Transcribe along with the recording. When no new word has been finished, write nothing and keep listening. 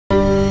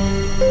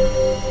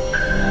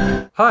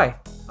Hi,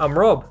 I'm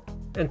Rob,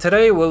 and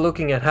today we're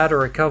looking at how to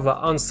recover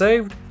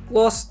unsaved,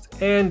 lost,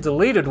 and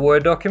deleted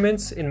Word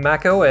documents in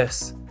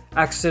macOS.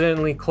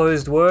 Accidentally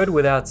closed Word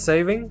without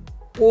saving,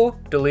 or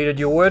deleted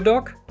your Word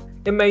doc?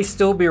 It may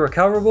still be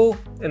recoverable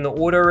in the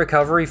Auto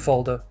Recovery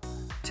folder,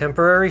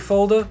 temporary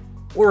folder,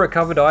 or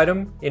recovered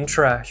item in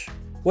trash.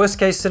 Worst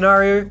case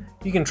scenario,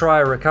 you can try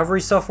a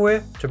recovery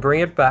software to bring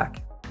it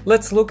back.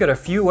 Let's look at a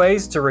few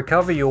ways to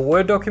recover your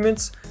Word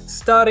documents,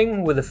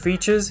 starting with the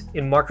features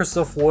in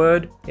Microsoft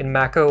Word in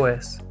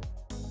macOS.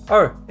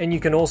 Oh, and you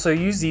can also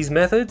use these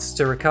methods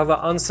to recover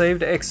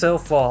unsaved Excel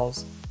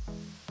files.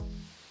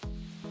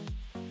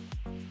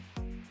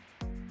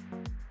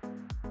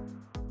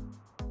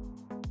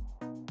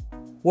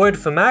 Word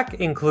for Mac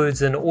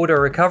includes an auto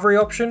recovery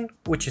option,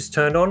 which is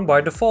turned on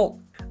by default.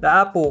 The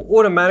app will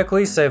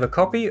automatically save a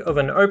copy of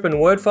an open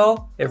Word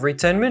file every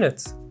 10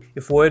 minutes.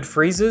 If Word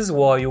freezes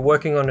while you're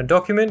working on a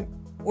document,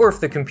 or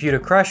if the computer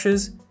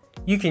crashes,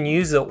 you can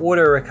use the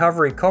auto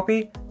recovery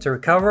copy to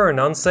recover an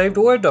unsaved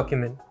Word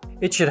document.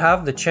 It should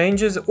have the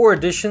changes or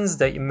additions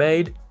that you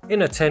made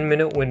in a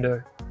 10-minute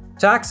window.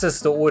 To access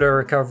the auto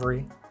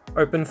recovery,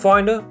 open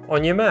Finder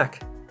on your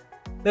Mac.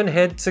 Then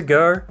head to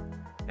Go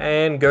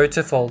and go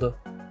to Folder.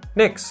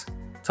 Next,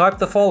 type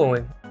the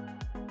following.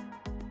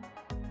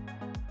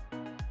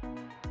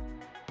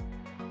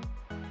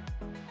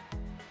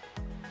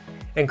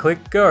 And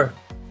click Go.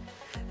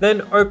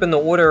 Then open the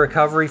Auto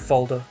Recovery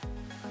folder.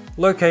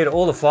 Locate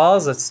all the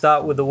files that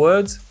start with the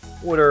words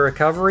Auto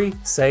Recovery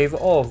Save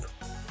Of.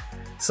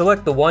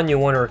 Select the one you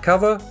want to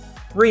recover,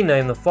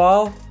 rename the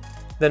file,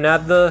 then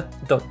add the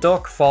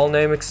 .doc file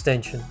name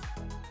extension.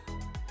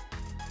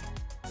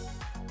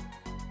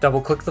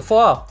 Double-click the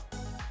file.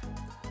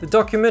 The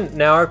document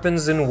now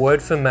opens in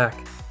Word for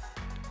Mac.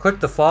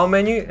 Click the File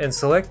menu and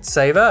select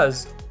Save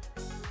As.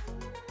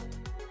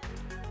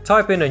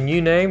 Type in a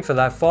new name for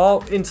that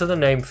file into the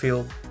name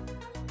field.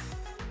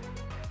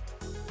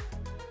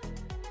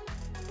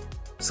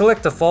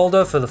 Select a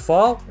folder for the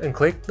file and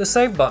click the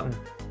Save button.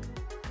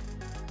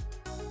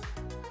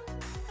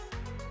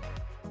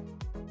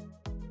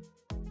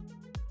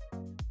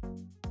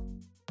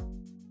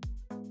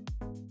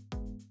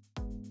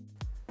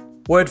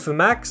 Word for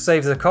Mac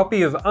saves a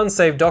copy of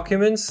unsaved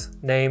documents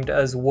named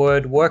as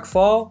Word Work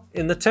File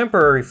in the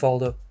temporary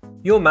folder.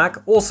 Your Mac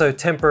also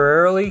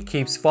temporarily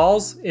keeps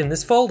files in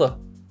this folder.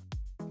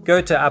 Go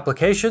to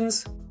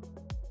Applications,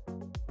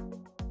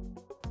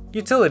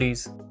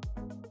 Utilities,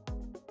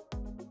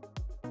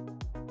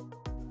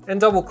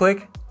 and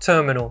double-click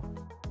Terminal.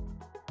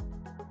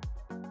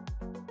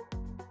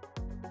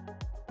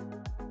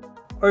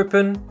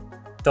 Open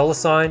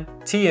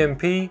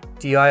 $TMP-dir,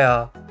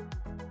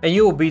 and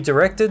you will be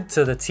directed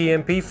to the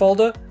TMP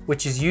folder,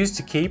 which is used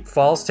to keep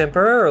files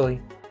temporarily.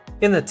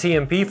 In the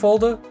TMP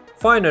folder,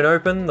 find and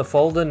open the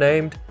folder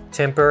named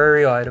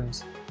Temporary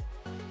Items.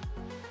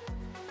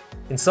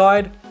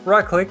 Inside,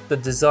 right-click the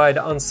desired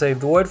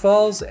unsaved Word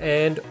files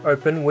and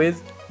open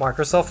with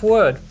Microsoft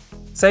Word.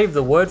 Save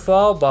the Word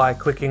file by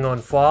clicking on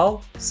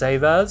File,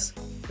 Save As,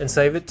 and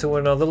save it to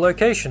another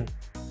location.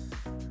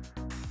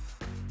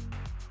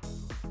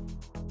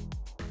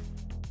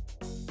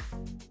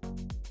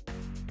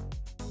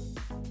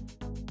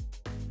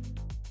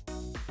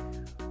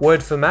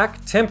 Word for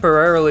Mac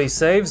temporarily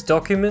saves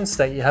documents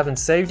that you haven't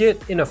saved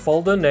yet in a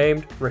folder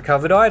named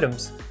Recovered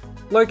Items,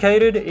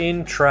 located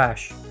in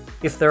Trash.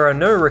 If there are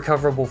no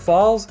recoverable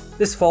files,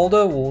 this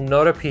folder will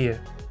not appear.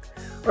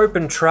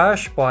 Open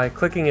Trash by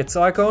clicking its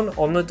icon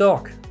on the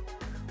dock.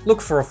 Look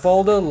for a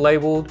folder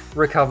labeled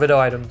Recovered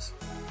Items,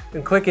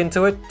 and click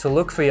into it to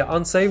look for your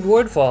unsaved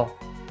Word file.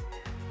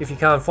 If you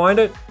can't find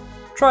it,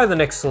 try the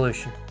next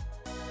solution.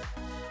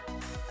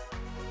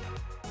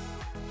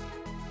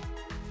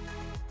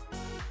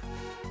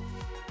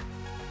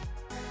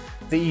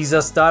 The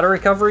EaseUS Data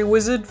Recovery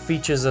Wizard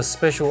features a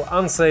special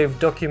unsaved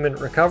document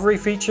recovery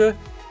feature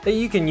that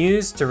you can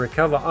use to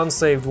recover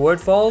unsaved Word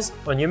files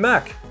on your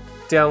Mac.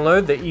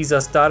 Download the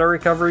EaseUS Data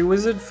Recovery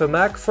Wizard for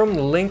Mac from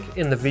the link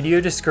in the video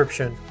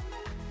description.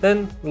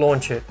 Then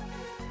launch it.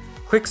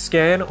 Click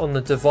Scan on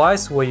the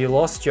device where you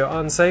lost your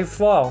unsaved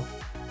file.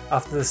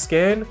 After the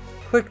scan,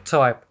 click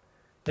Type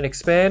and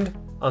expand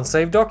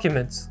Unsaved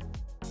Documents.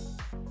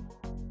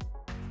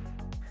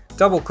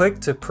 Double-click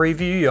to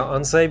preview your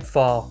unsaved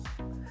file.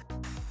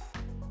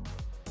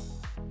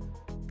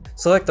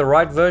 Select the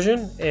right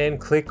version and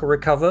click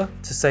Recover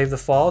to save the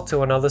file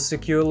to another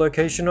secure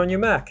location on your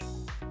Mac.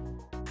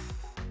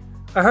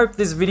 I hope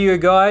this video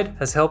guide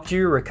has helped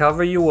you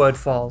recover your Word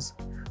files.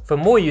 For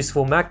more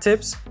useful Mac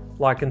tips,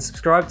 like and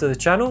subscribe to the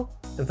channel,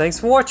 and thanks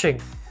for watching.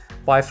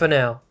 Bye for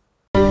now.